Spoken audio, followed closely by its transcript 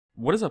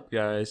What is up,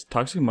 guys?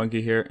 Toxic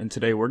Monkey here, and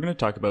today we're going to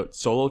talk about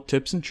solo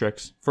tips and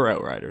tricks for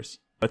Outriders.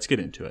 Let's get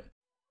into it.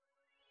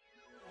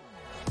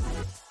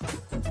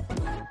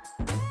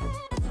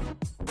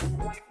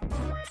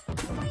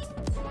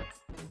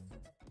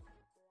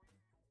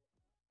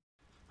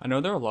 I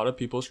know there are a lot of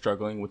people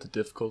struggling with the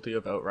difficulty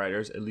of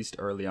Outriders, at least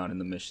early on in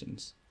the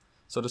missions.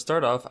 So to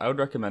start off, I would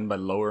recommend by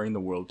lowering the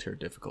world tier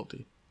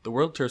difficulty. The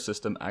world tier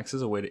system acts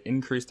as a way to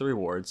increase the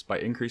rewards by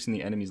increasing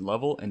the enemy's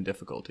level and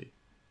difficulty.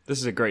 This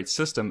is a great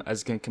system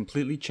as it can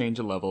completely change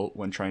a level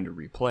when trying to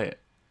replay it.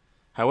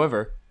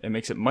 However, it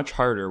makes it much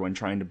harder when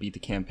trying to beat the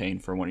campaign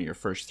for one of your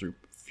first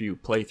few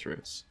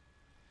playthroughs.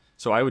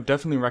 So I would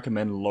definitely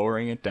recommend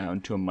lowering it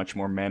down to a much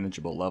more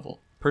manageable level.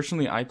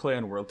 Personally, I play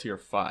on world tier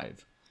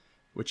 5,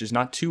 which is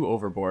not too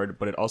overboard,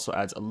 but it also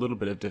adds a little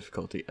bit of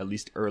difficulty, at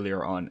least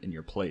earlier on in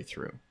your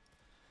playthrough.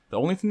 The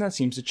only thing that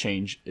seems to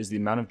change is the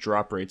amount of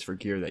drop rates for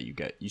gear that you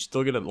get. You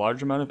still get a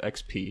large amount of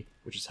XP,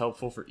 which is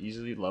helpful for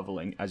easily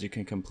leveling as you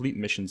can complete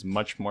missions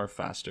much more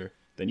faster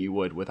than you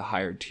would with a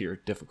higher tier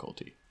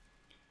difficulty.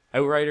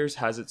 Outriders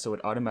has it so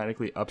it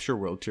automatically ups your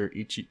world tier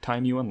each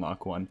time you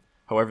unlock one.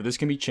 However, this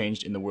can be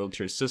changed in the world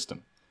tier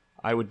system.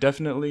 I would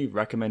definitely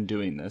recommend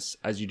doing this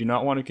as you do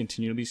not want to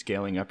continually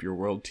scaling up your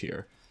world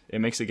tier. It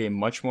makes the game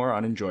much more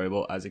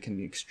unenjoyable as it can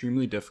be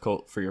extremely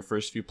difficult for your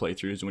first few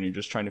playthroughs when you're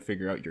just trying to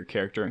figure out your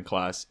character and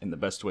class and the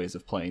best ways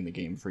of playing the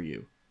game for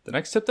you. The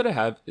next tip that I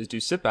have is to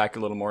sit back a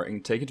little more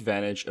and take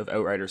advantage of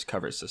Outriders'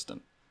 cover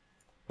system.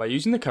 By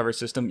using the cover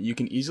system, you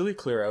can easily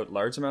clear out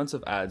large amounts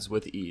of adds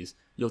with ease.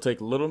 You'll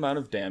take little amount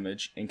of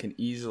damage and can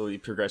easily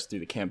progress through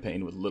the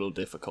campaign with little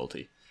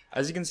difficulty.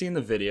 As you can see in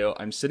the video,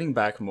 I'm sitting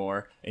back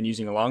more and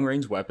using long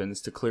range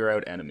weapons to clear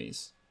out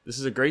enemies. This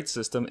is a great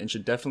system and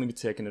should definitely be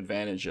taken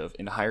advantage of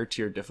in higher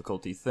tier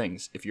difficulty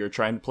things if you are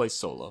trying to play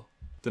solo.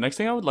 The next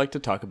thing I would like to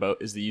talk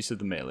about is the use of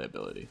the melee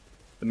ability.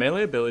 The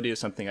melee ability is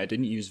something I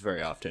didn't use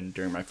very often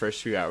during my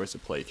first few hours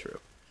of playthrough.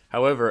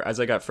 However, as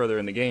I got further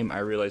in the game, I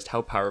realized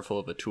how powerful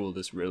of a tool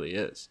this really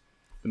is.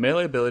 The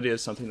melee ability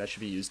is something that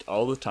should be used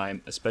all the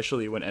time,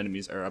 especially when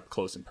enemies are up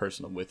close and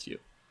personal with you.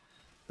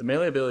 The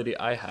melee ability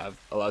I have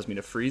allows me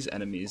to freeze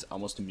enemies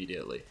almost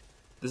immediately.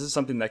 This is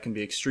something that can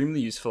be extremely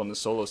useful in the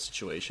solo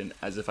situation,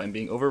 as if I'm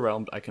being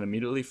overwhelmed, I can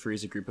immediately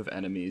freeze a group of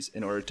enemies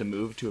in order to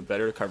move to a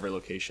better cover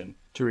location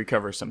to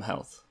recover some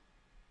health.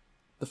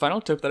 The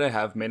final tip that I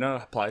have may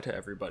not apply to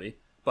everybody,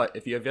 but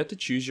if you have yet to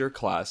choose your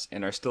class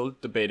and are still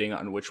debating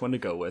on which one to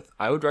go with,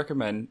 I would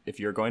recommend, if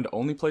you're going to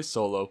only play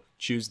solo,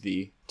 choose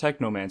the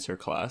Technomancer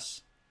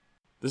class.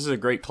 This is a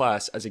great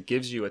class as it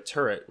gives you a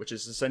turret, which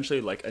is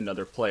essentially like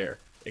another player.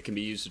 It can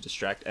be used to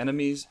distract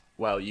enemies,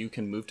 while you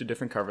can move to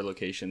different cover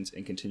locations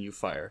and continue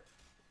fire.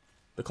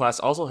 The class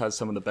also has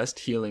some of the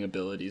best healing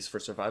abilities for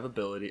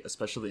survivability,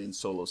 especially in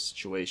solo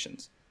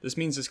situations. This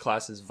means this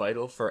class is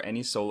vital for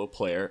any solo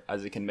player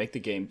as it can make the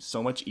game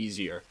so much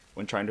easier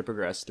when trying to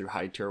progress through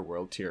high tier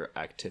world tier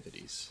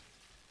activities.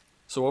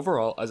 So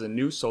overall, as a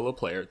new solo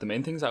player, the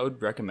main things I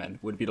would recommend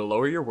would be to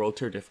lower your world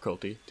tier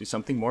difficulty to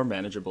something more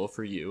manageable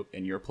for you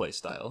and your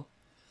playstyle,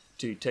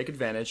 to take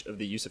advantage of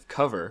the use of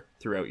cover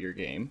throughout your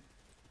game,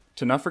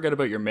 to not forget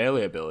about your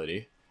melee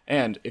ability,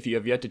 and if you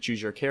have yet to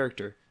choose your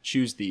character,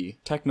 choose the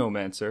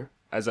Technomancer,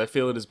 as I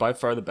feel it is by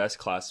far the best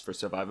class for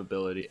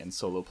survivability and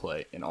solo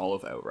play in all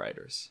of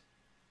Outriders.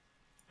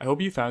 I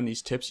hope you found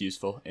these tips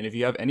useful, and if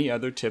you have any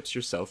other tips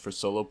yourself for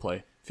solo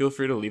play, feel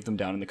free to leave them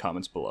down in the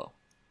comments below.